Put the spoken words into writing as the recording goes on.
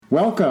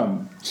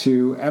Welcome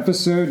to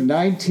episode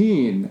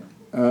 19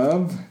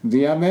 of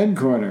the Amen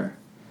Corner.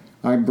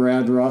 I'm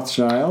Brad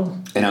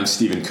Rothschild. And I'm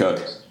Stephen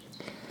Cook.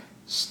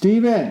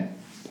 Stephen,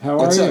 how are you?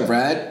 What's up,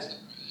 Brad?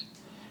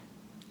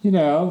 You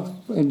know,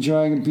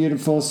 enjoying a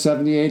beautiful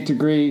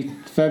 78-degree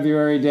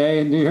February day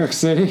in New York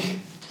City.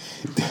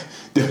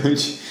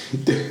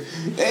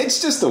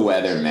 It's just the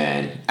weather,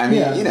 man. I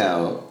mean, you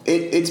know,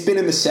 it's been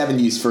in the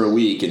 70s for a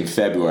week in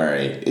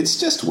February. It's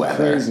just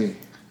weather. Crazy.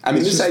 I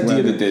mean, It's this just idea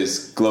weather. that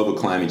there's global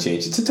climate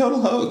change, it's a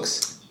total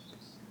hoax.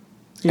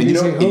 It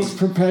is a hoax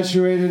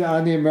perpetuated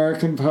on the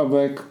American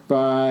public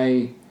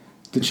by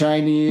the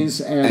Chinese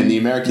and the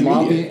American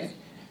media.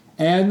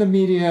 And the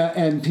media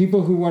and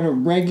people who want to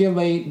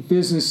regulate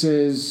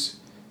businesses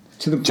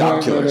to the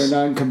point where they're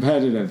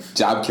non-competitive.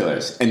 Job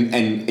killers. And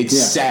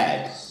it's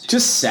sad.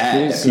 Just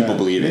sad that people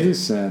believe it. It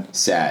is sad.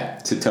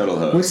 Sad. It's a total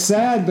hoax. What's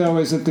sad, though,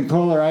 is that the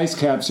polar ice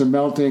caps are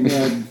melting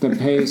at the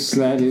pace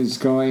that is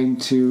going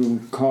to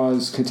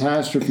cause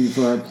catastrophe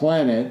for our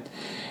planet.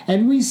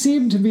 And we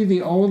seem to be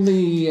the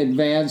only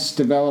advanced,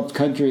 developed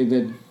country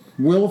that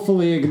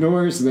willfully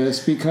ignores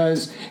this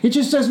because it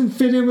just doesn't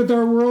fit in with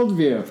our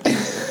worldview.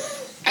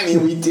 I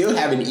mean, we do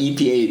have an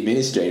EPA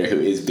administrator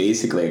who is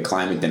basically a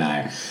climate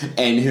denier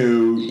and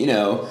who, you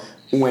know,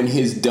 when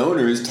his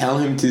donors tell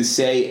him to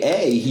say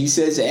A, he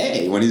says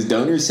A. When his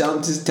donors tell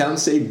him to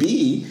say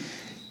B,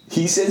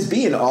 he says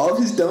B. And all of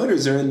his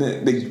donors are in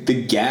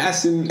the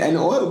gas and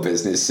oil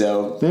business.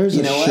 So, there's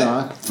you know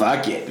what?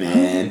 Fuck it,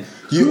 man.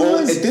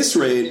 At this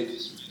rate,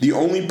 the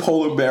only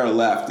polar bear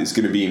left is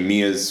going to be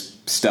Mia's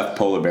stuffed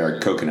polar bear,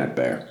 Coconut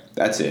Bear.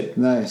 That's it.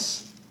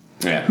 Nice.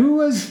 Yeah.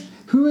 Who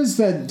is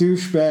that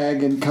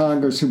douchebag in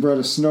Congress who brought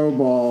a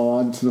snowball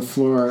onto the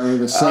floor or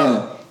the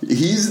Senate?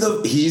 He's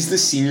the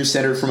senior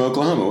senator from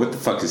Oklahoma. What the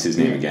fuck is his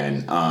name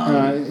again?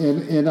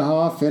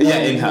 Inhofe.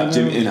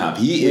 Jim Inhofe.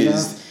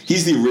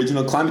 He's the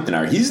original climate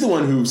denier. He's the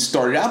one who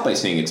started out by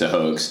saying it's a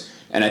hoax,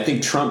 and I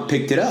think Trump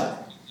picked it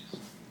up.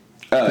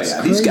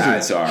 These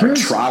guys are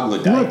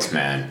troglodytes,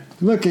 man.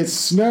 Look, it's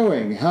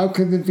snowing. How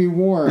could it be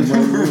warm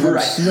when we have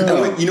right.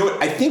 snow? And, you know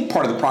what? I think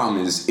part of the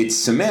problem is it's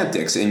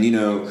semantics, and you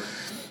know,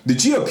 the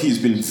GOP has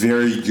been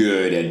very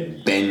good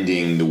at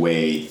bending the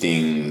way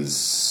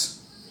things.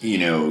 You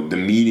know, the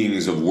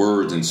meanings of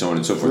words and so on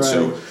and so forth. Right.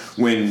 So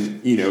when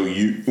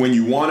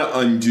you want to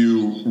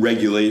undo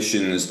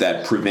regulations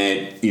that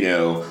prevent, you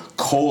know,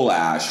 coal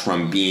ash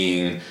from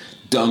being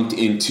dumped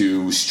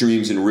into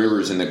streams and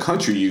rivers in the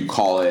country, you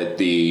call it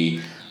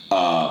the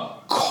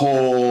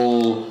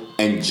Coal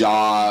and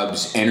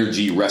Jobs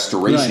Energy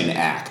Restoration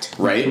Act,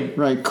 right?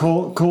 Right.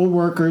 Coal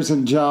workers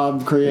and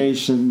job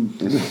creation.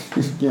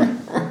 Yeah.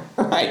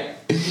 Right.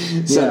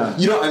 So,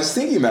 you know, I was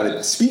thinking about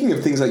it. Speaking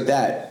of things like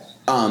that,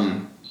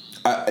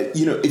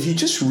 you know, if you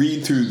just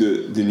read through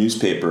the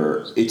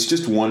newspaper, it's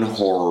just one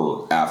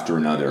horror after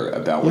another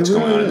about what's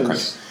going on in the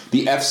country.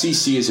 The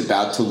FCC is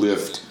about to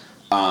lift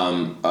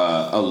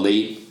a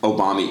late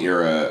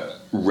Obama-era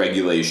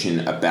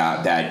regulation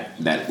about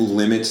that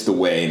limits the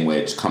way in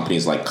which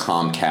companies like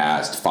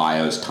Comcast,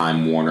 Fios,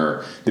 Time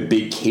Warner, the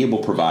big cable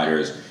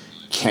providers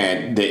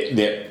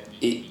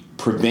it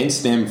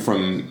prevents them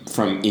from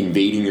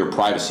invading your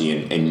privacy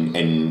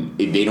and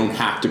they don't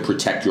have to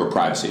protect your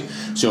privacy.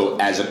 So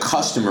as a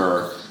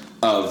customer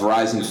of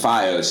Verizon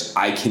Fios,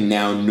 I can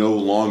now no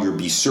longer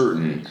be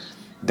certain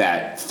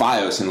that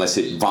Fios, unless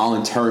it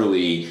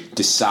voluntarily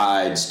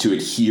decides to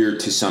adhere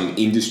to some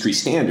industry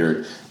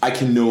standard, I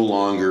can no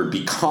longer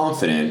be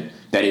confident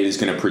that it is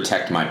going to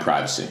protect my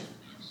privacy.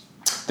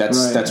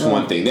 That's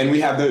one thing. Then we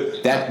have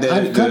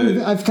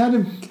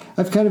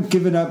I've kind of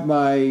given up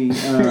my.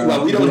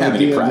 Well, we don't have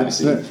any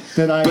privacy.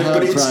 That I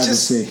have it's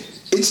privacy.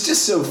 It's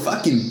just so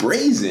fucking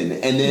brazen,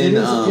 and then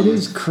it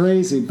is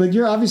crazy. But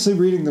you're obviously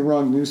reading the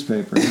wrong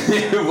newspaper.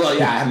 Well,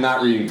 yeah, I'm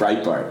not reading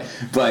Breitbart,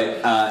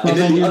 but and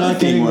then you're not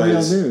getting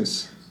real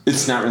news.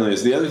 It's not really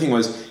news. The other thing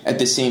was at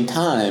the same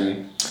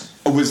time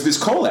was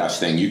this coal ash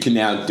thing. You can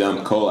now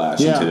dump coal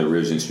ash into the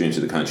rivers and streams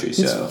of the country.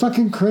 So it's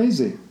fucking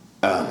crazy.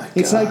 Oh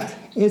my god!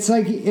 It's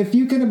like if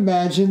you can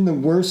imagine the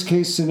worst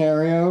case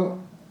scenario.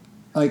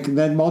 Like,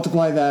 then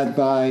multiply that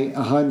by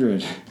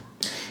 100.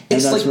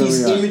 It's like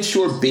these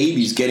immature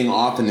babies getting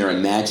off on their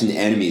imagined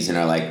enemies and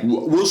are like,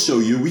 we'll show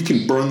you, we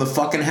can burn the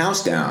fucking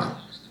house down.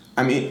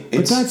 I mean,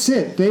 but that's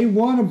it. They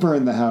want to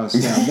burn the house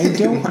down.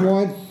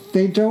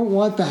 They don't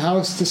want the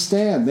house to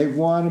stand. They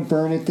want to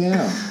burn it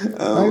down.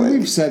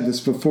 We've said this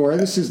before.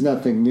 This is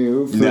nothing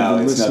new for the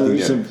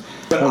listeners of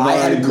I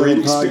had a great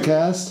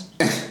podcast.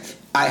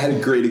 I had a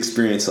great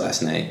experience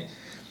last night.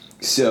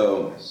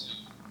 So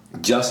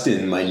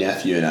Justin, my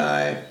nephew, and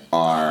I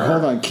are.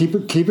 Hold on, keep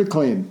it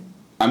clean.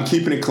 I'm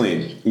keeping it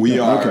clean. We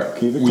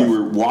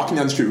were walking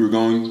down the street. We were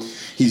going.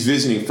 He's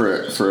visiting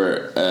for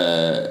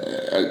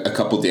a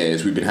couple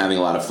days. We've been having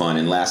a lot of fun,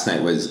 and last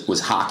night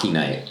was hockey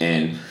night,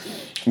 and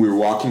we were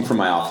walking from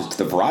my office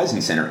to the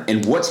Verizon Center.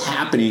 And what's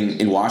happening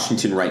in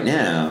Washington right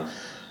now?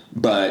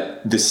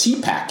 But the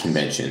CPAC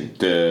convention.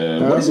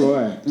 What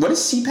does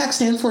CPAC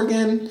stand for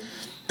again?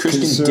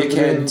 Christian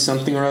dickhead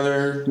something or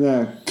other.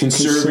 Yeah.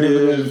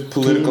 Conservative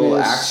political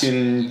penis.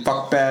 Action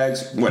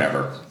fuckbags,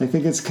 whatever. I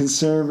think it's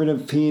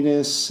conservative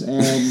penis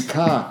and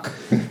cock.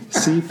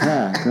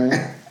 CPAC,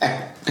 right?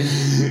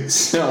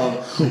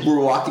 So we're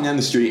walking down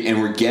the street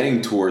and we're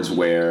getting towards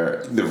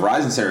where the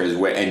Verizon Center is,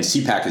 where, and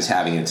CPAC is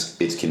having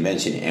its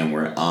convention, and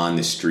we're on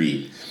the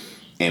street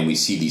and we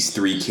see these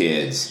 3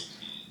 kids,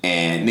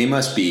 and they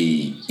must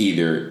be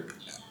either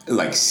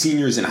like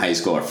seniors in high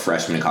school or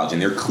freshmen in college,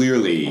 and they're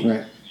clearly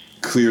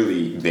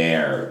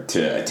there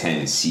to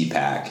attend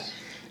CPAC,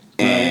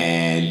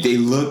 and they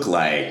look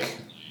like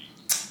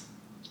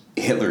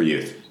Hitler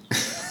Youth.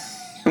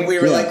 And we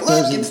were like,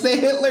 look, it's the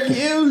Hitler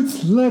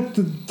Youth. Look,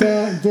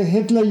 the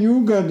Hitler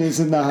Jugend is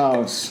in the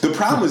house. The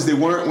problem is they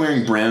weren't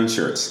wearing brown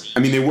shirts.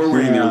 I mean, they were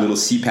wearing their little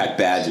CPAC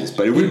badges,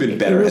 but it would have been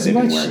better had they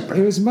been wearing brown.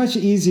 It was much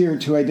easier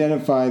to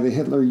identify the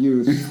Hitler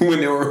Youth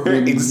when they were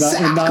wearing in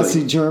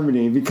Nazi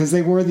Germany, because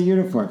they wore the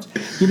uniforms.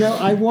 You know,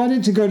 I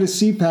wanted to go to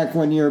CPAC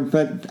one year,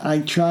 but I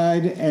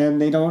tried, and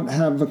they don't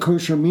have a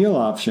kosher meal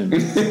option.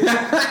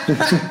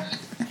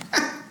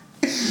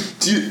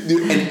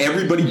 And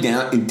everybody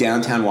in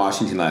downtown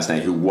Washington last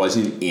night who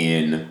wasn't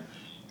in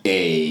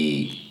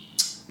a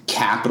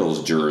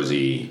Capitals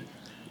jersey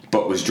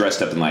but was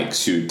dressed up in like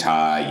suit,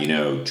 tie,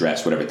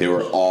 dress, whatever, they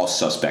were all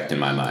suspect in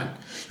my mind.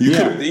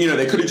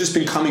 They could have just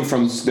been coming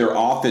from their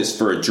office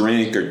for a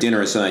drink or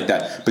dinner or something like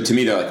that. But to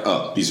me, they're like,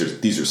 oh, these are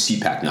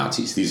CPAC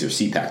Nazis. These are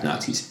CPAC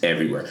Nazis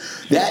everywhere.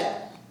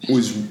 That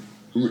was.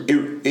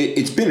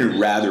 It's been a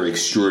rather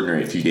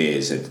extraordinary few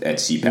days at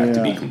CPAC,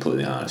 to be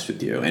completely honest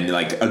with you, and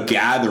like a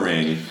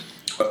gathering,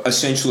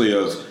 essentially,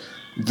 of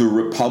the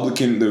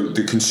Republican,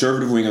 the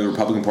conservative wing of the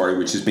Republican Party,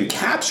 which has been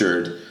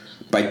captured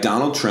by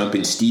Donald Trump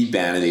and Steve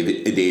Bannon.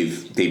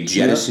 They've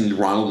jettisoned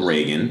Ronald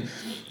Reagan,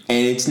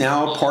 and it's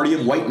now a party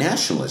of white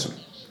nationalism.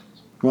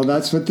 Well,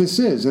 that's what this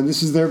is, and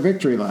this is their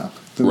victory lap.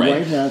 The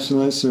white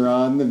nationalists are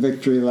on the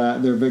victory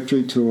lap, their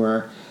victory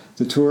tour.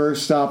 The tour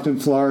stopped in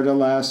Florida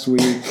last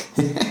week.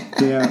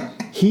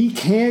 He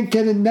can't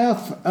get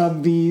enough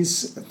of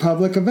these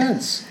public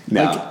events.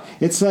 No. Like,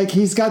 it's like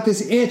he's got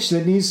this itch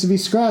that needs to be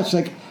scratched.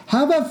 Like,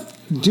 how about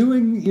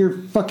doing your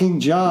fucking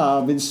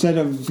job instead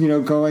of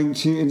leading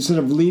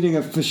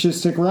a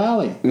fascistic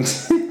rally?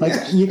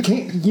 Like,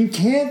 you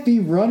can't be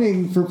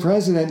running for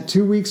president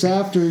 2 weeks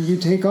after you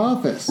take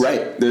office.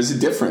 Right. There's a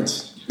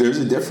difference. There's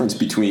a difference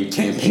between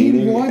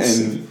campaigning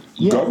and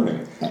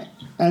governing.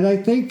 And I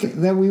think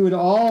that we would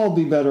all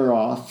be better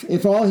off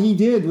if all he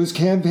did was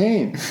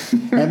campaign.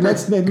 And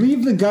then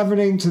leave the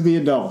governing to the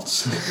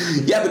adults.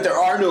 Yeah, but there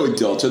are no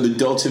adults, or the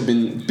adults have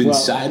been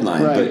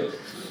sidelined. Right.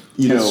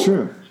 But, That's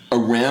true.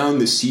 Around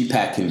the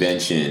CPAC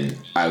convention,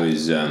 I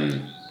was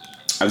in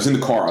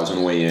the car. I was on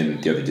the way in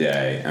the other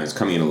day. I was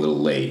coming in a little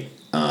late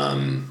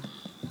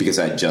because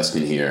I had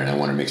Justin here, and I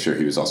wanted to make sure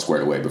he was all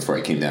squared away before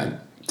I came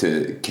downtown,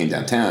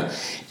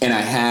 and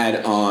I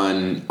had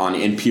on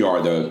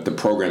NPR the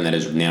program that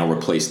has now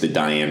replaced the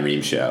Diane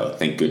Rehm show.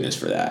 Thank goodness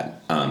for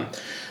that.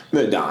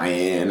 The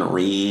Diane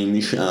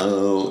Rehm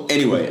show.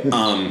 Anyway,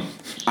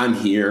 I'm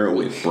here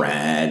with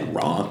Brad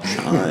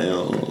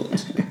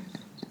Rothschild.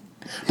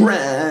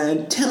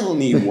 Brad, tell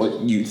me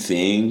what you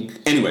think.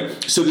 Anyway,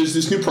 so there's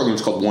this new program.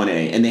 It's called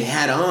 1A, and they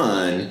had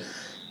on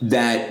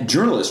that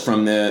journalist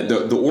from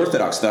the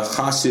Orthodox, the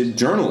Hasid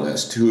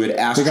journalist, who had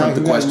asked Trump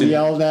the question.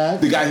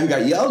 The guy who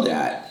got yelled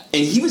at.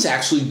 And he was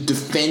actually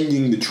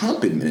defending the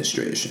Trump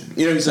administration.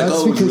 He's like,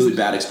 it was a really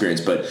bad experience.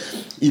 But,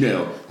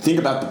 think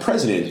about the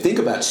president. Think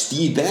about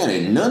Steve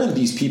Bannon. None of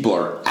these people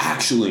are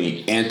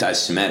actually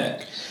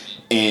anti-Semitic.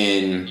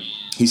 And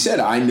he said,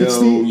 I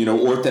know,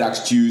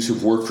 Orthodox Jews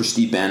who've worked for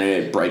Steve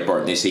Bannon at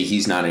Breitbart, and they say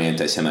he's not an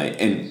anti-Semite.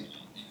 And,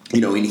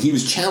 and he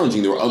was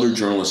challenging. There were other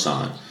journalists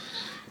on.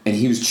 And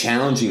he was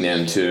challenging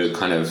them to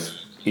kind of,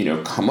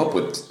 come up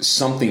with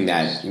something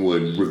that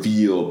would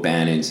reveal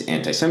Bannon's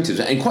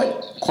anti-Semitism. And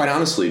quite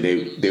honestly,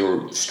 they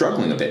were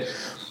struggling a bit.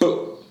 But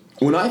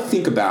when I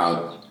think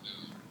about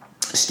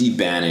Steve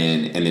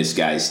Bannon and this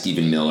guy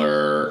Stephen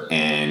Miller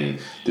and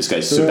this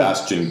guy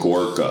Sebastian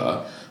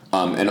Gorka,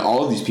 and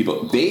all of these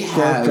people, they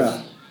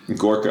have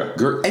Gorka.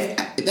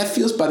 That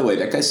feels, by the way,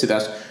 that guy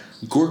Sebastian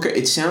Gorka.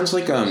 It sounds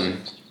like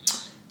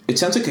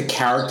a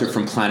character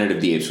from Planet of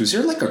the Apes. Was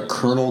there like a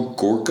Colonel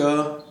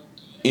Gorka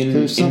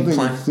in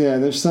Planet? Yeah,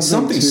 there's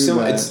something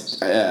similar.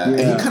 that. And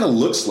he kind of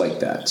looks like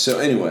that. So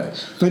anyway,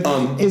 but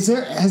has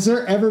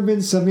there ever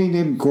been somebody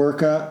named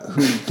Gorka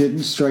who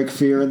didn't strike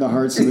fear in the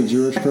hearts of a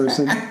Jewish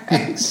person?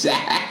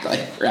 Exactly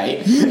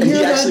right. You hear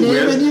that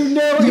name and you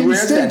know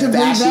instinctively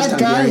that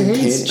guy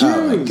hates Jews.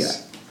 Oh my God.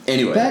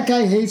 Anyway, that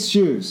guy hates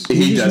Jews.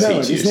 He does hate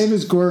Jews. His name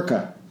is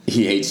Gorka.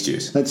 He hates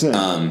Jews. That's it.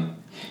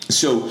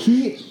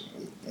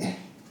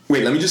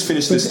 Wait, let me just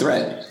finish this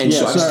thread. And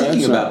so I was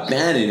thinking about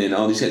Bannon and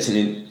all these guys,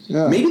 and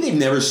maybe they've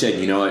never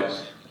said, you know what,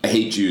 I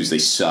hate Jews, they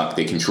suck,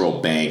 they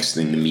control banks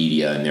and the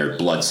media, and they're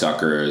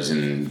bloodsuckers,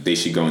 and they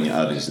should go in the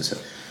ovens and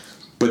stuff.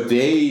 But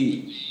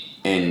they,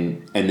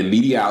 and the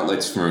media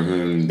outlets for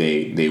whom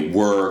they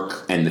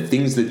work, and the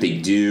things that they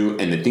do,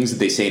 and the things that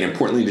they say, and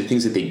importantly, the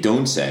things that they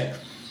don't say,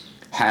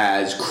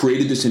 has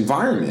created this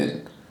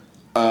environment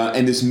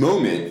and this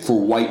moment for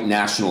white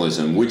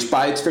nationalism, which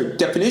by its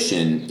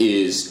definition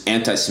is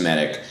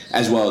anti-Semitic,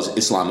 as well as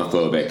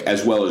Islamophobic,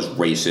 as well as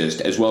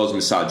racist, as well as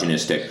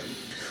misogynistic.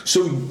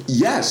 So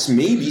yes,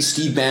 maybe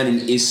Steve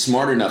Bannon is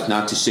smart enough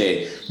not to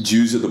say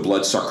Jews are the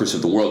bloodsuckers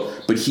of the world,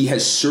 but he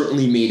has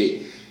certainly made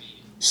it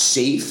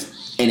safe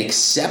and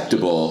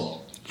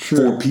acceptable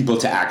for people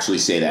to actually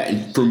say that.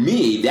 And for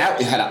me,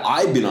 that had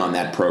I been on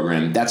that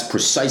program, that's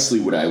precisely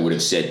what I would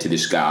have said to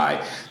this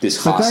guy,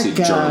 this Hasid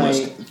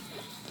journalist.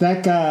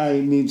 That guy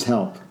needs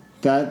help.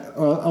 That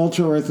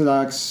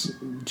ultra-Orthodox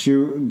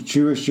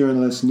Jewish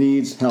journalist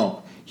needs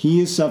help.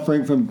 He is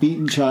suffering from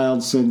beaten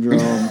child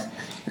syndrome.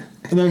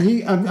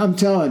 I'm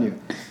telling you,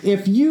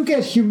 if you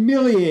get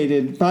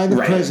humiliated by the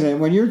president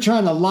when you're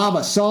trying to lob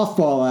a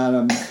softball at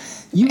him,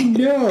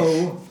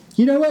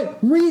 you know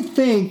what?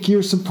 Rethink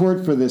your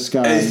support for this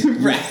guy.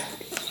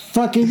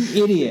 Fucking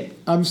idiot.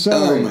 I'm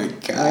sorry. Oh my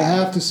God. I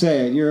have to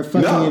say it. You're a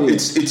fucking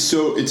idiot.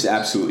 It's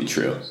absolutely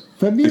true.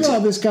 But meanwhile,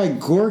 this guy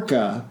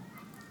Gorka,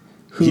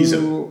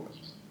 who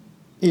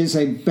is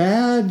a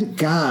bad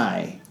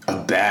guy,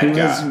 who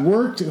has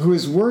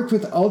worked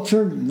with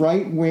ultra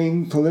right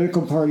wing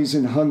political parties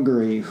in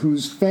Hungary,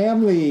 whose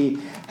family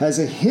has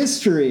a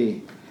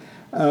history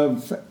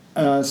of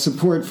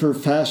support for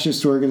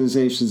fascist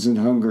organizations in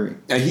Hungary.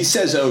 He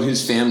says,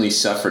 his family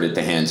suffered at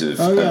the hands of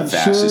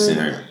fascists in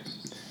Hungary.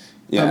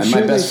 Yeah, and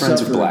my best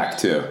friends are black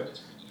too.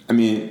 I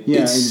mean,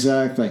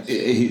 exactly.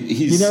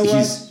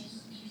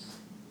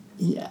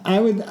 I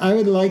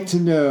would like to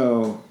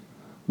know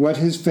what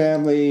his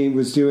family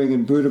was doing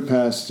in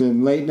Budapest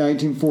in late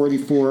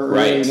 1944,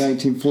 early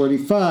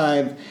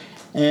 1945,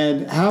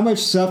 and how much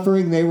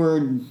suffering they were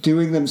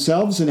doing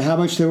themselves and how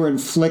much they were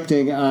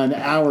inflicting on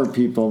our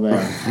people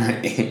there.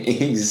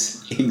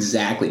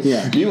 Exactly.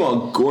 Yeah.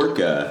 Meanwhile,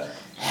 Gorka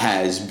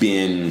has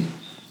been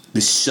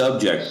the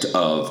subject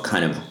of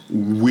kind of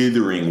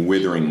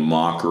withering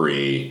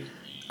mockery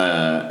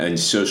and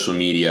social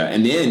media,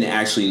 and then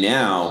actually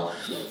now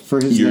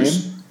for his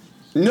name.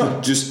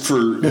 No, just for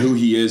who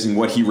he is and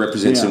what he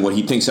represents and what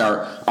he thinks.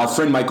 Our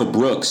friend Michael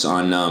Brooks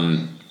on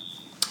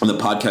the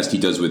podcast he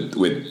does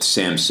with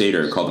Sam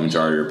Sater called The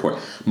Majority Report,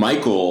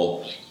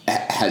 Michael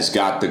has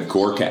got the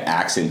Gorka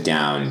accent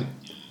down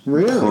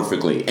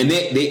perfectly, and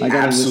they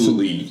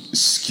absolutely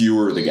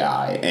skewer the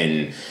guy.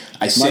 And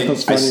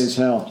Michael's funny as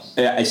hell.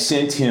 I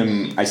sent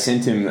him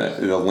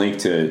the link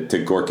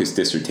to Gorka's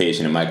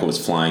dissertation, and Michael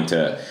was flying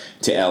to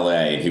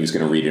L.A. and he was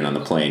going to read it on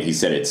the plane. He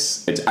said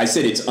I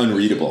said it's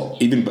unreadable,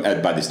 even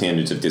by the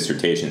standards of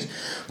dissertations.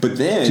 But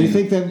then, do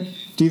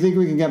you think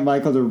we can get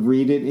Michael to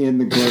read it in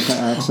the Gorka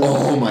accent?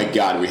 Oh my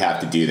God, we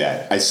have to do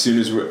that. As soon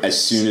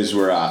as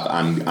we're off,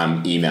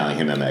 I'm emailing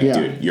him. I'm like,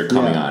 dude, you're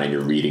coming on and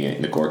you're reading it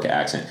in the Gorka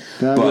accent.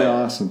 That'd be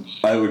awesome.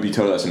 It would be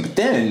totally awesome. But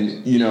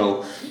then,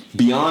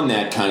 beyond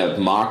that kind of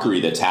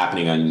mockery that's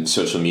happening on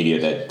social media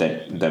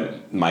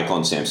that Michael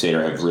and Sam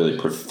Sater have really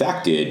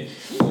perfected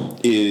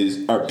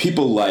are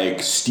people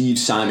like Steve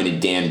Simon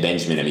and Dan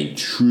Benjamin. I mean,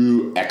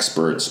 true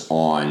experts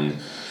on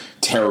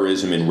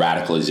terrorism and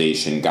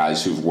radicalization,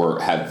 guys who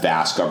have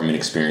vast government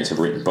experience, have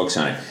written books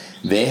on it.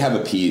 They have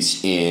a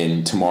piece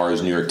in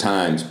tomorrow's New York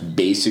Times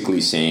basically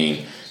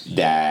saying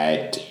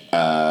that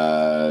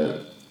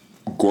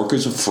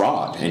Gorka's a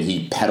fraud and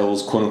he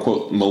peddles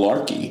quote-unquote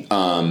malarkey.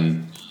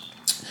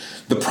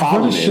 The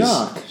problem is...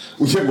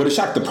 What a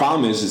shock. The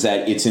problem is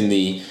that it's in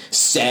the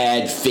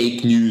sad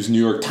fake news New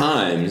York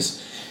Times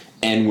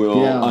and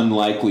will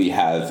unlikely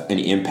have an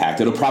impact.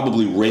 It'll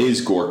probably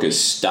raise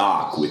Gorka's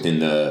stock within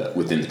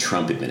the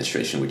Trump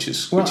administration, which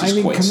is quite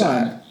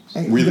sad.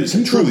 Really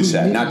sad. Truly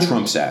sad. Not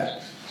Trump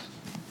sad.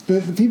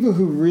 The people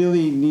who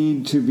really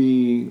need to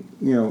be,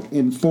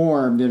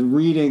 informed and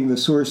reading the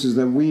sources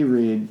that we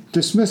read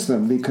dismiss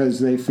them because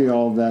they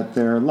feel that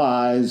they're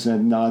lies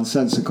and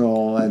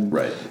nonsensical and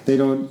they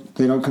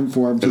don't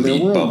conform to their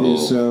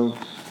worldview.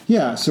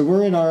 So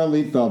we're in our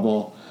elite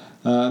bubble.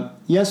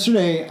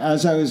 Yesterday,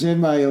 as I was in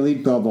my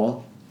elite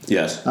bubble,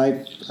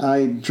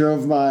 I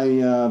drove my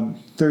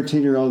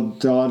 13-year-old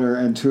daughter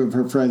and two of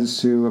her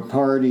friends to a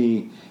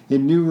party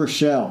in New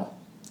Rochelle.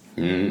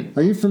 Mm.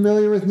 Are you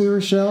familiar with New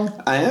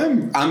Rochelle? I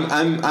am.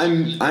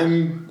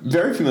 I'm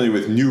very familiar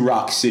with New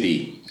Rock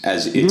City,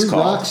 as it's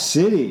called. New Rock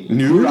City.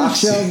 New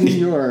Rochelle, New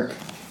York,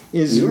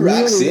 is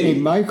really a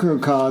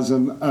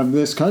microcosm of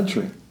this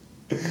country.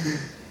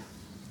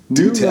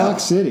 New Rock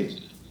City.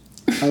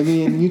 I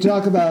mean, you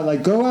talk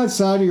about go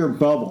outside of your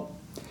bubble.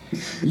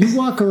 You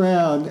walk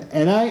around,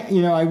 and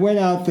I went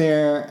out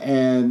there,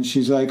 and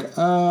she's like,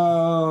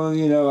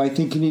 I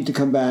think you need to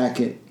come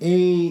back at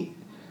 8.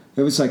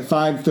 It was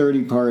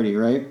 5:30 party,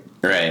 right?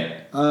 Right.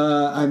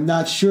 I'm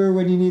not sure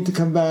when you need to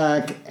come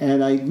back,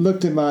 and I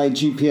looked at my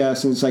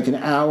GPS, and it's an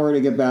hour to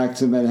get back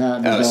to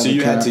Manhattan. Oh, so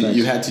you had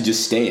to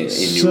just stay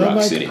in New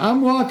Rock City.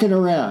 I'm walking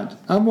around.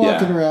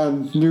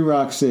 Around New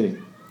Rock City.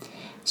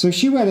 So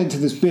she went into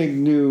this big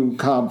new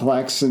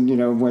complex and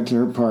went to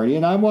her party,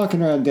 and I'm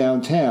walking around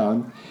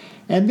downtown,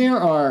 and there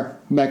are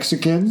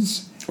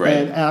Mexicans Right.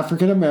 and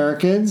African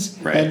Americans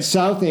Right. and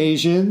South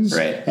Asians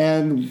Right.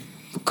 and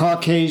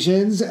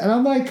Caucasians. And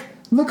I'm like,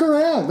 look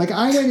around. Like,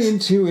 I went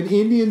into an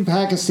Indian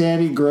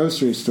Pakistani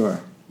grocery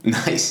store.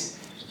 Nice.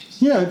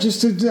 You know,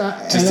 just to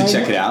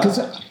check it out?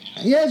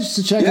 Yeah, just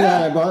to check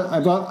Yeah. it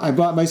out. I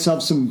bought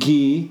myself some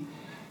ghee.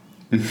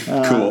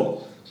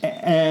 Cool.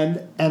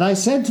 And I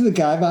said to the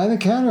guy behind the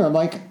counter, I'm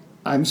like,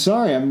 I'm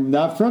sorry, I'm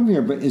not from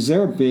here, but is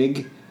there a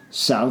big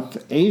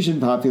South Asian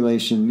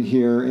population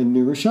here in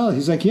New Rochelle?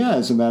 He's like, yeah,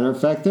 as a matter of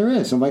fact, there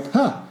is. I'm like,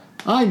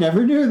 I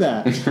never knew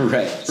that.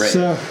 Right.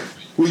 So,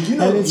 well, you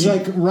know, and it's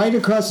like right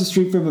across the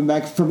street from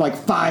from like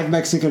 5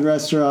 Mexican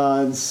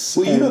restaurants.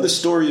 Well, you know the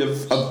story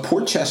of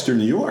Port Chester,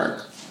 New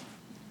York.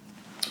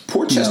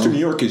 Port Chester, New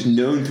York is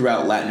known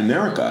throughout Latin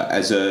America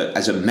as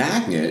a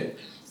magnet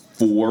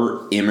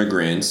for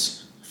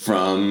immigrants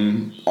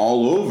from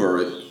all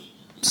over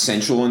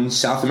Central and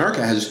South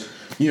America.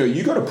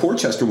 You go to Port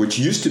Chester, which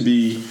used to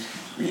be,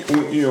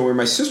 where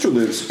my sister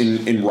lives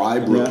in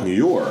Rybrook, New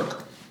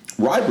York.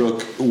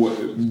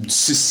 Rybrook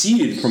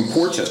seceded from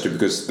Port Chester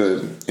because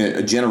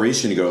a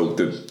generation ago,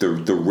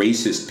 the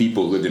racist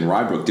people who lived in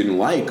Rybrook didn't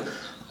like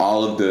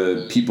all of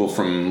the people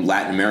from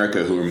Latin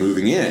America who were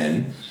moving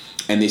in,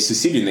 and they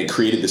seceded and they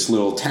created this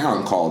little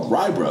town called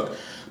Rybrook.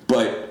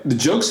 But the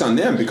joke's on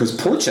them because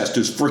Port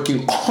Chester's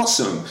freaking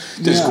awesome.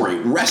 There's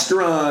great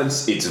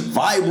restaurants. It's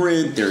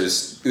vibrant.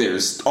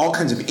 There's all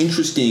kinds of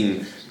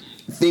interesting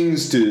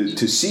things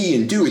to see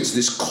and do. It's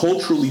this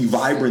culturally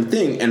vibrant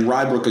thing. And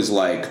Rybrook is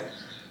like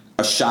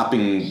a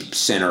shopping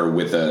center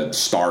with a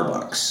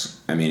Starbucks.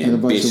 I mean,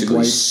 it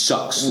basically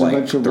sucks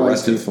like the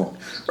rest of people.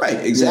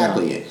 Right,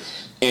 exactly. Yeah.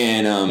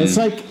 And it's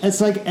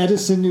like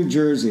Edison, New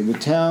Jersey, the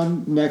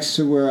town next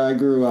to where I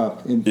grew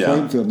up in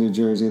Plainfield, New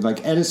Jersey,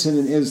 like Edison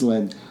and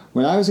Island.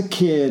 When I was a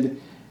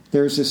kid,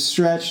 there was a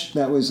stretch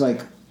that was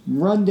like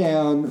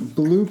rundown,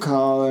 blue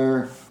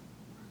collar,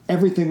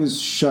 everything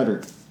was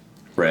shuttered.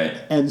 Right.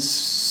 And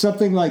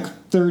something like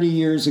 30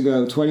 years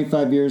ago,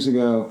 25 years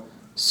ago,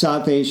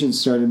 South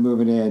Asians started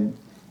moving in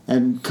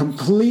and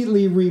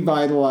completely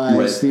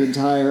revitalized the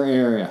entire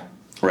area.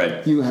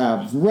 Right. You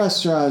have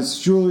restaurants,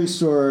 jewelry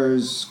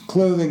stores,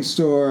 clothing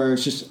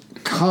stores,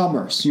 just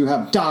commerce. You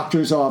have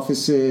doctors'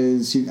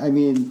 offices.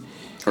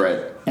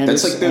 Right. And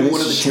that's like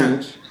one of the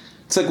towns.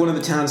 It's like one of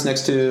the towns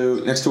next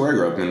to where I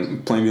grew up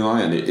in Plainview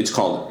Island. It's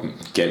called,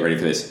 get ready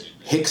for this,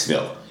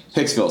 Hicksville.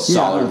 Hicksville,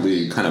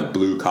 solidly kind of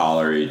blue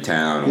collar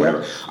town,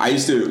 whatever.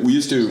 We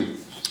used to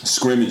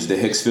scrimmage the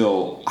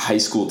Hicksville high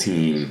school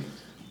team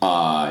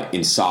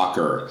in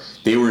soccer.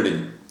 They were in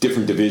a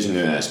different division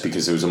than us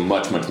because it was a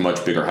much, much,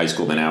 much bigger high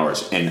school than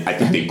ours. And I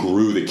think they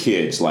grew the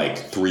kids like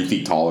 3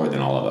 feet taller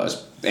than all of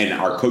us. And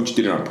our coach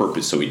did it on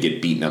purpose so we'd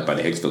get beaten up by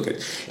the Hicksville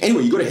kids.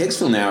 Anyway, you go to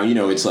Hicksville now,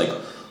 it's like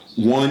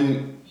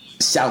one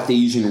South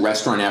Asian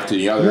restaurant after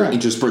the other,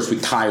 interspersed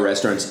with Thai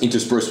restaurants,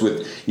 interspersed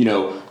with,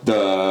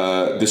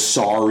 the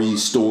sari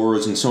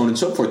stores and so on and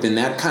so forth. And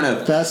that kind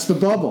of... That's the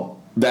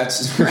bubble.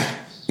 That's right.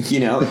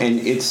 And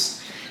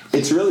it's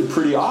really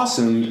pretty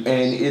awesome.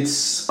 And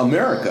it's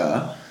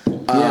America.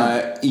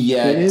 Yet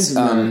it is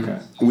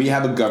America. We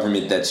have a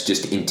government that's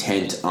just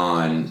intent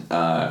on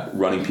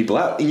running people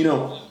out.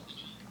 And,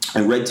 I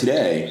read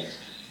today,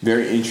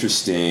 very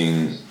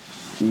interesting,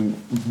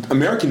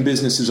 American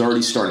business is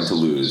already starting to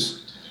lose.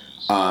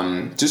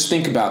 Just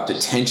think about the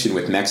tension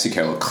with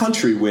Mexico, a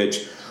country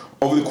which,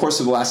 over the course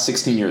of the last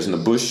 16 years in the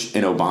Bush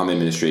and Obama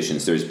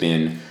administrations, there's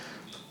been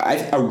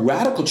a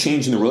radical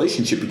change in the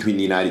relationship between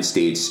the United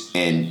States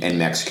and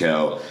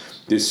Mexico.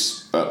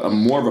 There's a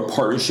more of a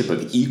partnership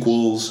of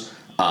equals,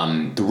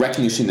 the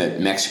recognition that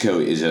Mexico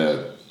is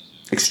a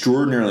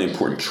extraordinarily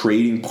important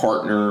trading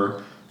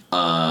partner,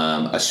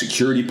 a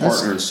security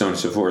partner, and so on and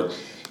so forth.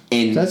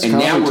 And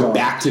now we're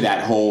back to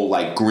that whole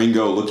like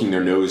gringo looking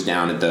their nose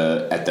down at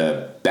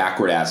the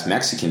backward ass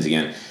Mexicans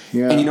again.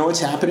 Yeah. And you know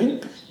what's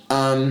happening?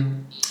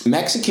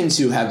 Mexicans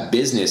who have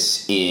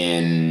business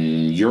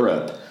in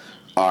Europe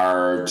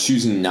are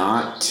choosing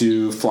not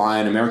to fly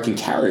on American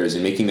carriers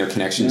and making their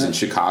connections in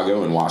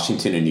Chicago and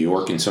Washington and New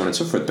York and so on and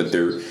so forth. But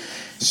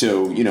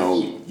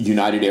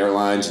United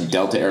Airlines and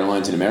Delta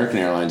Airlines and American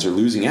Airlines are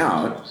losing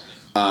out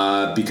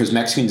because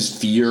Mexicans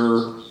fear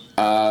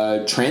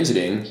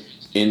transiting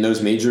in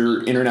those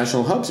major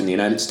international hubs in the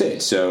United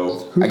States.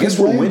 So I guess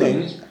we're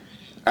winning.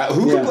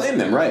 Who could blame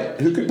them, right?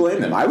 Who could blame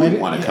them? I wouldn't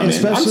want to come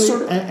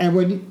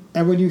in.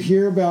 And when you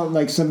hear about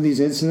like some of these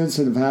incidents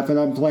that have happened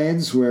on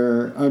planes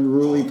where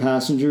unruly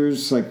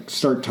passengers like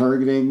start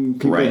targeting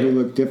people who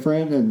look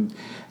different and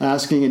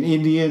asking an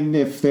Indian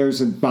if there's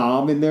a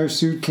bomb in their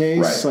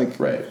suitcase,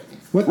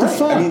 what the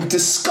fuck? I mean,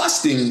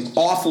 disgusting,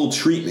 awful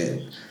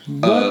treatment.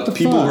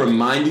 People who are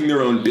minding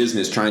their own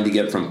business, trying to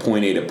get from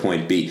point A to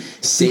point B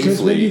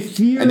safely,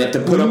 and that to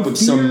put up with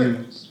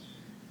some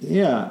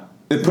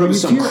they put up with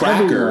some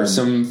cracker,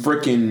 some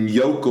frickin'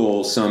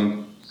 yokel,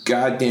 some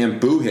goddamn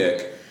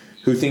boohick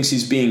who thinks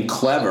he's being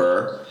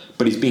clever,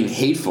 but he's being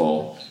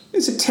hateful.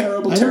 It's a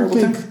terrible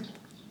thing.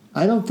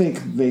 I don't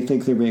think they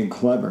think they're being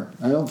clever.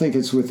 I don't think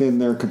it's within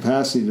their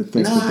capacity to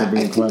think that they're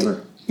being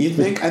clever. You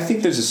think? I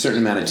think there's a certain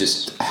amount of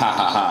just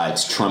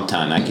it's Trump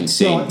time. I can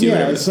say do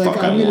whatever it's the like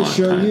fuck I I'm going to want.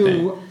 show kind of you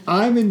thing.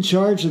 I'm in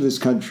charge of this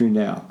country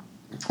now.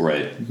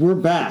 Right. We're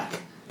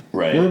back.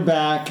 Right. We're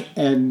back,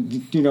 and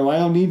I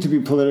don't need to be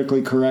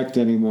politically correct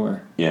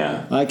anymore.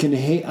 Yeah. I can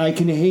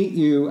hate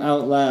you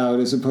out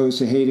loud as opposed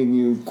to hating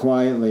you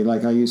quietly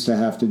like I used to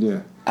have to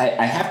do.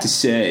 I have to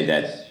say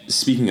that,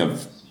 speaking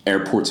of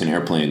airports and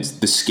airplanes,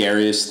 the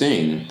scariest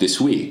thing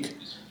this week,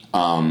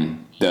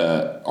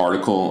 the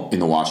article in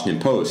the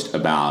Washington Post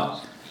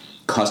about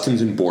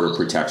Customs and Border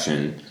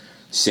Protection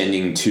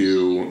sending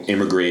two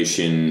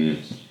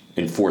immigration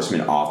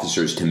enforcement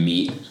officers to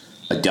meet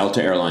a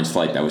Delta Airlines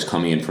flight that was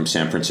coming in from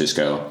San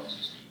Francisco.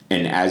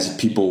 And as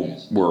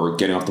people were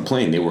getting off the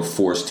plane, they were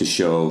forced to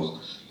show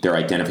their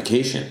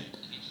identification.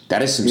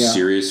 That is some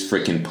serious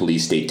freaking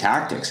police state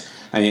tactics.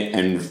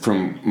 And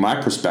from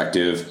my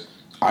perspective,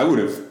 I would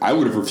have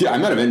refused. I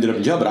might have ended up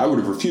in jail, but I would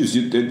have refused.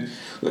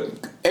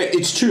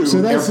 It's true.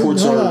 So that's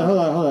airports hold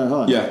are.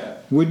 on. Yeah.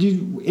 Would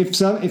you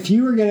if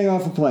you were getting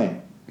off a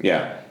plane?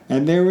 Yeah.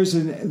 And there was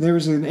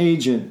an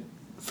agent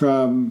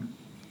from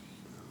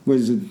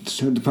was it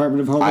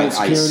Department of Homeland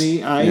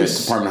Security? ICE.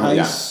 Yes, Department of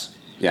Homeland. ICE.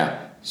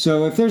 Yeah.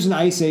 So if there's an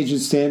ICE agent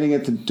standing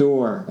at the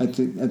door at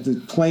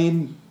the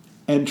plane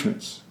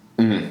entrance,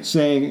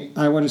 saying,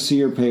 "I want to see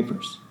your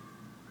papers,"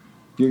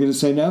 you're going to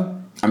say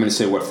no? I'm going to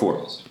say what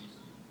for?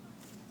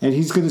 And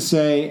he's going to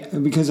say,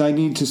 "Because I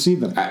need to see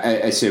them."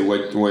 I say,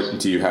 what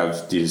do you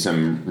have? Do you have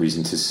some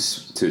reason to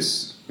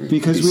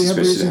because be we have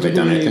reason to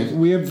done believe anything?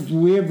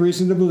 we have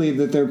reason to believe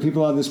that there are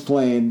people on this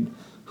plane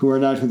who are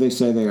not who they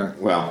say they are.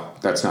 Well,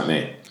 that's not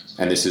me.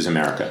 And this is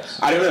America.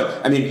 I don't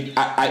know. I mean,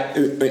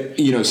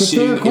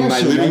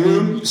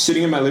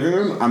 sitting in my living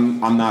room,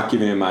 I'm not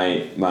giving him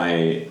my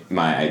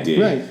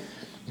ID. Right.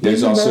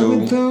 There's also.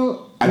 Moment,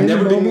 though, I've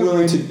never been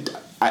willing to.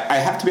 I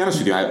have to be honest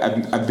with you.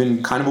 I've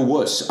been kind of a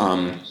wuss.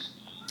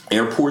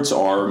 Airports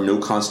are no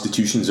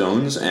constitution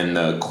zones, and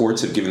the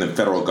courts have given the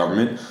federal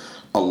government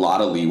a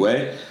lot of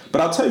leeway. But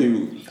I'll tell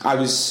you, I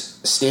was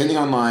standing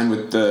online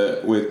with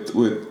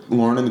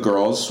Lauren and the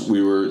girls.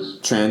 We were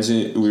in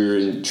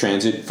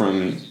transit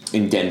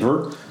in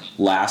Denver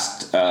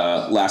last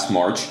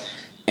March,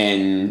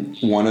 and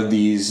one of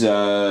these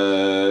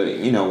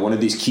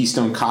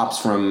Keystone cops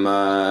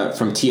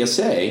from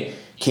TSA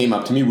came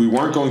up to me. We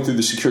weren't going through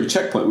the security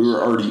checkpoint.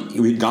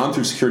 We had gone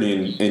through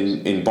security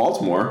in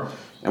Baltimore,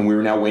 and we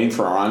were now waiting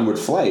for our onward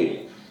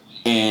flight.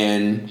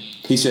 And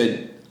he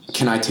said,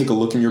 "Can I take a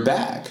look in your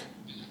bag?"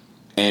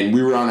 And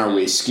we were on our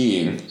way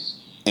skiing,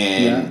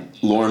 and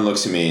Lauren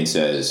looks at me and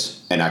says,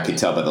 and I could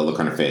tell by the look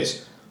on her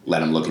face,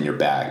 "Let him look in your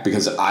bag,"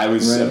 because I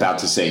was about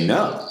to say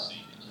no.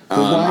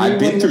 I've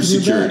been through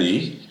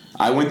security.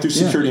 I went through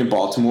security in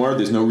Baltimore.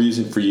 There's no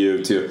reason for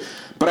you to.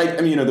 But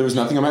I mean, there was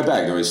nothing in my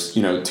bag. There was,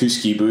 2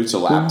 ski boots, a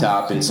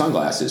laptop, and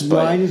sunglasses.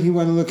 But why did he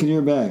want to look in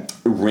your bag?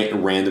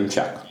 Random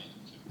check.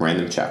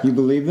 You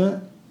believe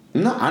that?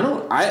 No, I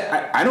don't.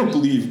 I don't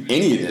believe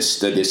any of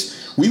this.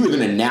 We live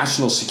in a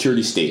national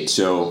security state,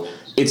 so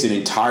it's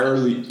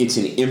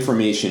an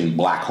information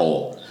black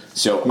hole.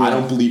 So I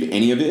don't believe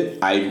any of it.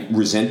 I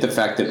resent the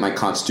fact that my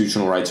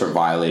constitutional rights are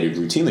violated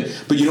routinely.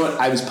 But you know what?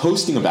 I was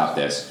posting about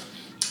this,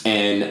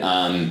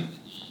 and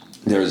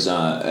there's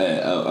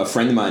a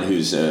friend of mine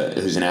who's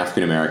an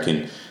African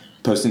American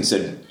posted and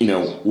said,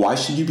 why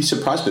should you be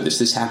surprised by this?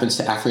 This happens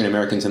to African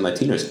Americans and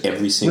Latinos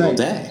every single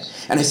day.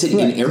 And I said,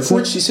 in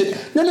airports, she said,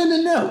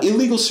 no,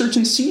 illegal search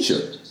and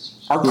seizure.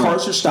 Our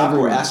cars are stopped.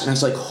 We're asking. I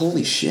was like,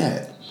 holy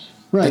shit.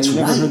 Right. That's you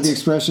never right. heard the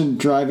expression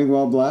 "driving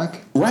while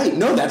black"? Right.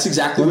 No, that's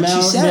exactly what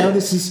she said. Now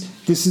this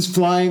is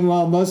flying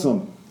while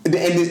Muslim.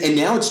 And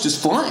now it's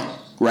just flying,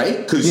 right?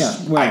 Because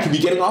I could be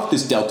getting off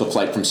this Delta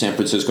flight from San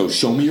Francisco.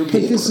 Show me your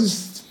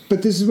papers.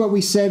 But this is what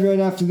we said right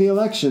after the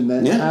election,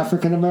 that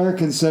African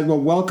Americans said, well,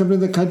 welcome to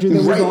the country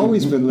that we've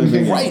always been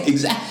living in. Right,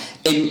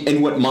 exactly.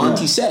 And what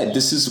Monty said,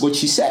 this is what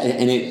she said,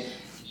 and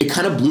it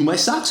kind of blew my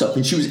socks up,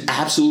 and she was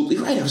absolutely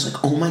right. I was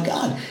like, oh my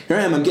God, here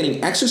I am, I'm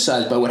getting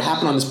exercised by what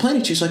happened on this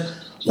planet. She was like,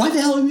 why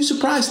the hell are you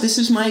surprised? This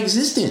is my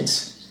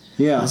existence.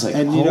 Yeah, I was like,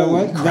 and you know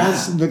what? Crap.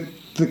 That's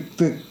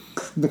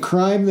the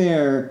crime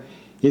there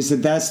is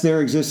that's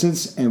their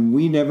existence, and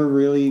we never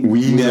really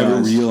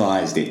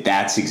realized it.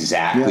 That's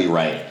exactly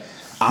right.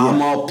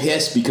 I'm all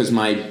pissed because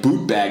my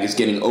boot bag is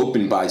getting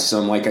opened by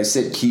some, like I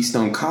said,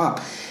 Keystone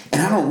cop.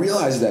 And I don't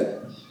realize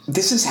that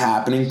this is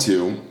happening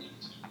to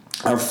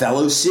our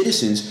fellow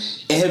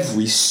citizens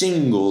every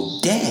single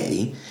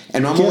day.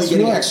 And I'm only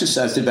getting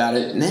exercised about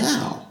it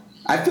now.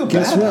 I feel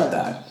bad about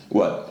that.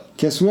 What?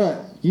 Guess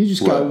what? You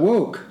just got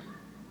woke.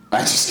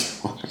 I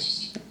just got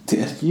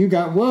woke. You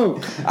got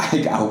woke.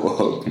 I got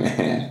woke,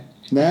 man.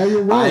 Now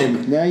you're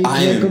woke. Now you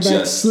can't go back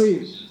to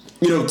sleep.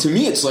 To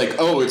me, it's like,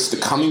 it's the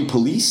coming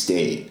police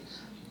state.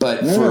 But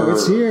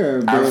it's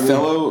here, our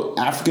fellow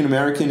African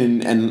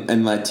American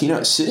and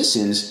Latino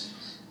citizens,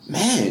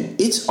 man,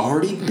 it's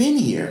already been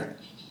here.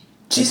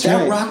 Just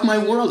that rocked my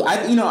world.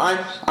 I'm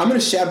going to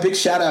shout big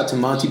shout out to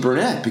Monty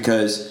Burnett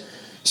because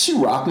She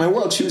rocked my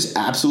world. She was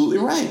absolutely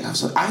right. I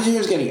was like, I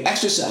was getting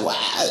exercise.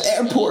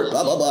 Airport,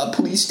 blah, blah, blah,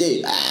 police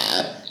state.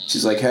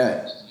 She's like,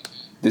 hey,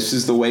 this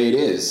is the way it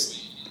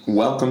is.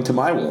 Welcome to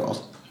my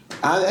world.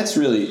 I'm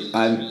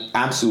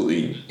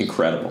absolutely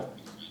incredible.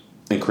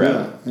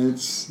 Incredible. Yeah,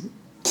 it's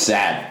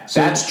sad.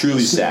 That's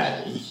truly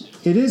sad.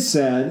 It is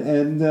sad,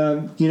 and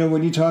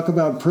when you talk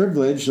about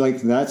privilege,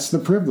 like that's the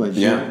privilege.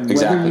 Yeah,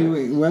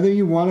 exactly. Whether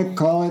you want to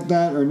call it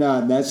that or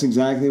not, that's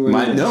exactly what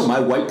it is. No, my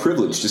white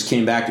privilege just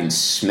came back and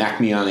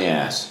smacked me on the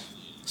ass.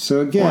 So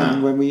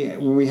again, when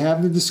we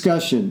have the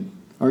discussion,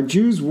 are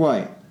Jews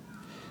white?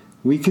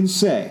 We can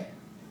say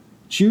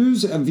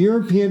Jews of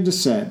European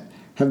descent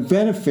have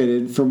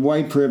benefited from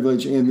white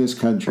privilege in this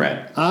country.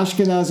 Right.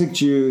 Ashkenazic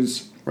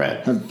Jews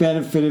have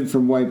benefited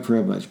from white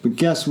privilege, but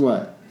guess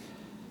what?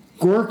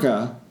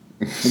 Gorka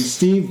and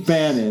Steve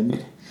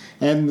Bannon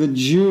and the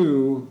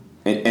Jew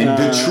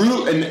and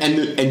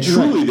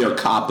truly their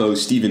capo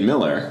Stephen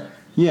Miller.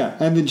 Yeah,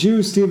 and the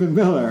Jew Stephen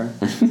Miller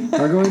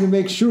are going to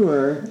make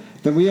sure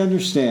that we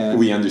understand.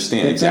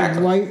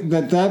 Exactly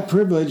that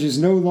privilege is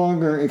no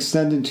longer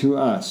extended to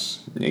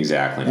us.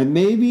 Exactly. And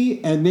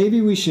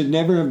maybe we should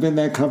never have been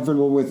that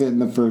comfortable with it in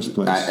the first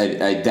place.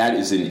 That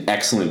is an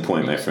excellent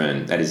point, my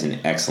friend. That is an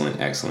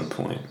excellent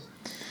point.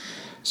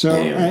 So,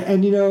 anyway.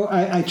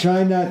 I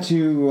try not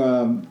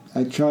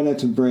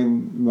to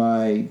bring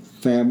my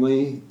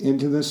family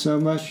into this so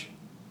much.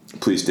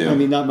 Please do. I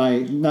mean, not my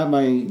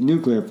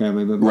nuclear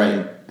family, but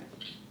my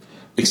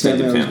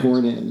extended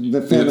family.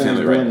 The family I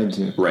was born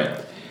into. Right.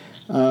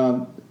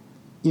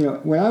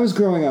 When I was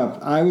growing up,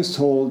 I was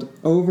told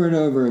over and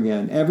over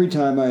again, every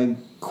time I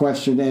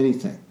questioned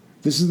anything,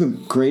 this is the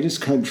greatest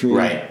country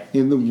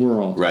in the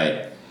world.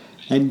 Right.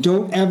 And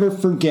don't ever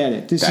forget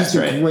it. This is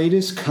the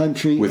greatest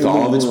country with in the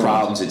world. With all of its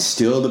problems, it's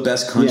still the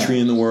best country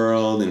in the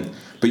world.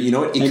 But you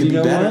know what? It could be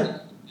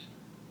better.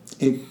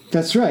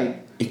 That's right.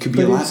 It could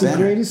be a lot better.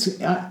 Greatest,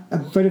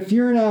 but if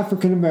you're an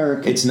African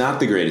American, it's not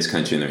the greatest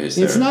country in their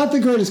history. It's not the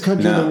greatest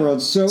country in the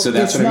world. So that's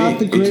it's what I mean. Not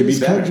the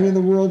greatest country in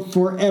the world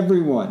for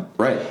everyone.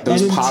 Right.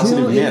 Those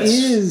positive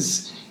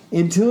myths.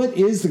 Until it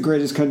is the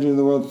greatest country in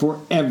the world for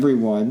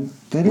everyone,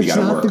 then it's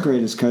not the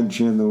greatest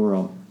country in the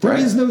world. There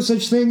is no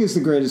such thing as the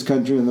greatest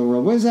country in the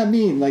world. What does that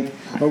mean? Like,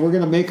 we're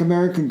going to make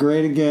America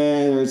great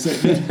again? Or it's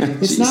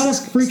not a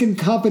freaking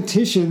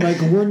competition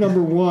like we're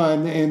number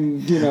one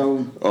and,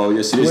 Oh,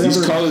 yes, it is.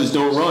 These colors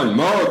don't run.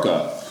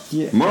 America.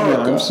 Yeah,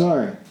 I'm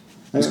sorry.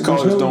 These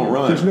colors don't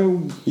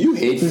run. You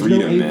hate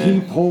freedom,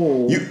 man. AP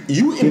poll.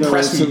 You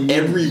impress me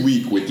every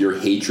week with your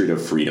hatred of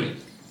freedom.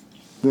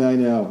 I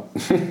know.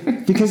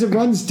 Because it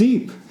runs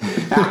deep.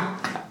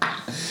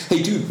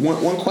 Hey, dude,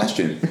 one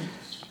question.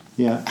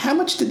 Yeah. How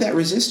much did that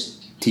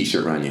Resist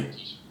t-shirt run you?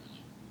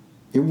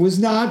 It was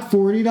not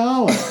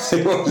 $40.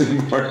 It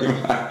wasn't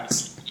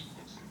 $40.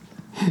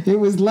 It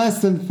was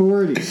less than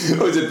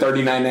 $40. Was it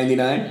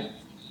 $39.99?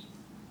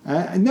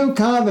 No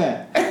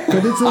comment.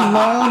 But it's a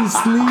long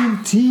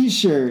sleeve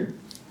t-shirt.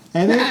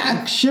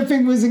 And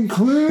shipping was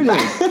included.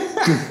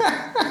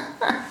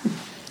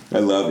 I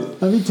love it.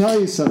 Let me tell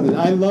you something.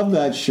 I love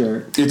that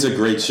shirt. It's a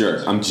great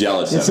shirt. I'm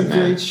jealous of it, man. It's a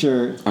great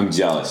shirt. I'm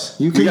jealous.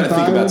 We got to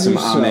think about some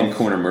Amen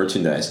Corner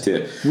merchandise,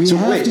 too. We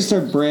have to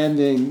start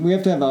branding. We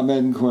have to have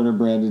Amen Corner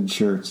branded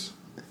shirts.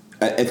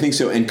 I think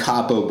so. And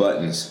capo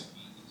buttons.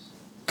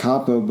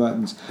 Capo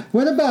buttons.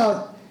 What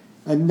about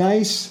a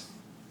nice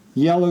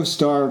yellow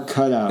star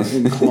cutout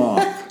in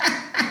cloth?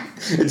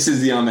 It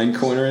says the Amen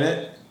Corner in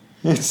it?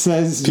 It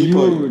says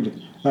Yud.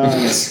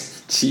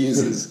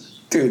 Jesus.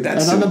 Dude,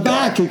 that's and on the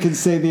back it can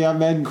say the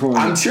Amen Corner.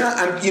 I'm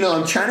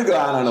trying to go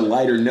out on a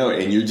lighter note,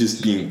 and you're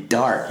just being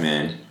dark,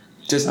 man.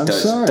 I'm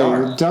sorry,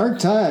 dark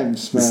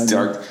times, man. It's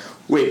dark.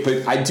 Wait,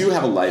 but I do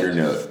have a lighter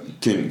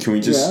note. Can we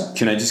just? Yeah.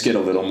 Can I just get a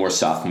little more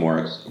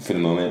sophomoric for the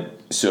moment?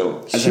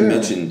 So, as I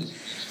mentioned,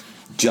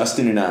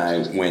 Justin and I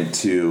went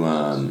to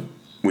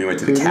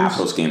the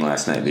Capitals game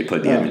last night. They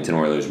played the Edmonton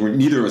Oilers.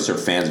 Neither of us are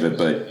fans of it,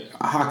 but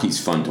hockey's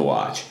fun to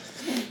watch,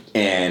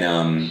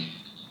 and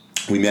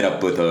we met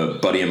up with a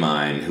buddy of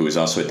mine who was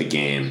also at the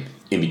game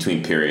in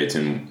between periods,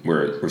 and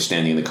we're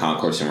standing in the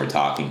concourse and we're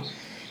talking.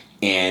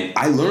 And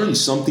I learned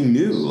something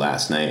new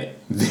last night.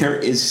 There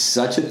is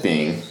such a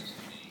thing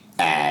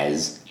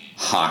as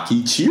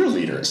hockey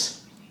cheerleaders.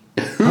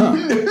 Who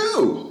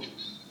knew?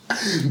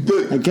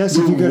 I guess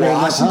if you go to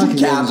Washington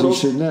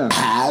Capitals, you should know.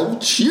 Have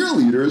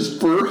cheerleaders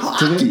for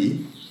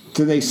hockey.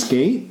 Do they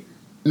skate?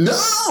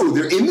 No,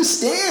 they're in the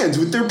stands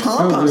with their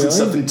pom-poms and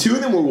stuff. And two of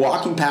them were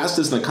walking past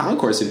us in the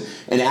concourse,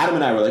 and Adam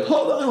and I were like,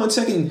 "Hold on 1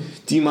 second.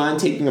 Do you mind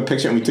taking a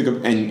picture?" And we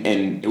took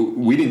and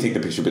we didn't take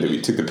the picture, but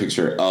we took the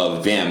picture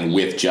of them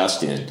with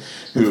Justin,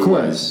 who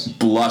was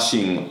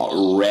blushing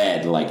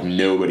red like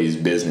nobody's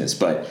business.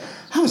 But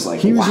I was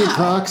like, he was your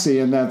proxy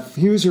in that.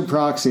 He was your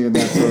proxy in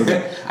that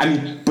photo. I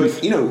mean, but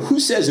who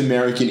says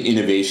American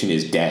innovation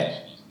is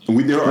dead?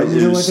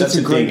 There's such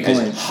a thing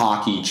as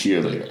hockey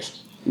cheerleaders.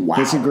 Wow,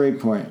 that's a great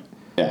point.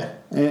 Yeah.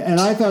 And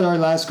I thought our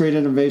last great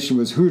innovation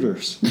was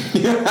Hooters.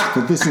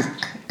 But this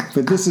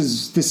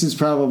is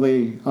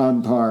probably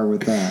on par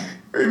with that.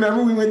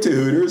 Remember we went to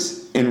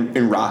Hooters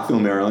in Rockville,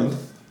 Maryland?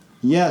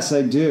 Yes,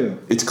 I do.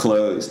 It's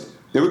closed.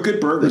 They were good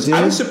burgers.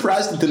 I was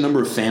surprised at the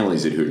number of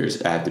families at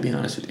Hooters, I have to be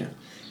honest with you.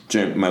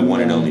 During my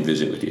one and only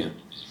visit with you.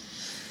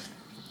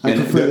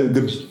 And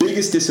the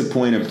biggest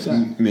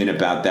disappointment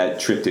about that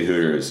trip to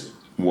Hooters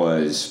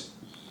was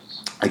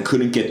I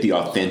couldn't get the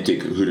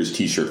authentic Hooters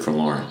t-shirt from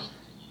Lauren.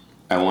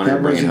 I wanted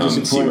to bring it home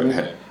and see what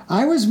had.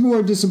 I was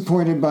more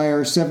disappointed by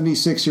our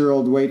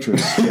 76-year-old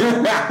waitress.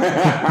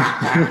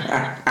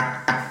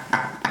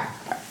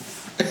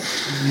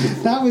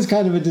 That was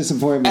kind of a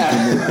disappointment for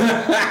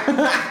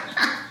me.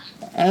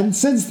 And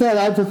since then,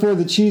 I prefer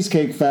the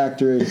Cheesecake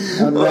Factory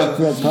on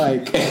Rockville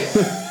Pike.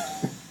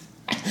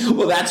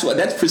 Well, that's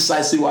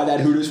precisely why that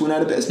Hooters went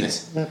out of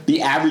business.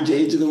 The average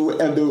age of the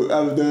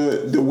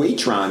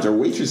waitrons or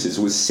waitresses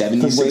was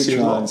 76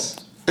 years old.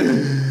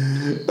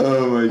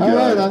 Oh my God! All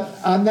right,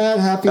 on that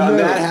happy note. On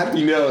that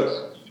happy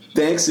note,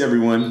 thanks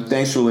everyone.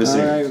 Thanks for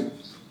listening. All right.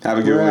 Have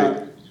a good week.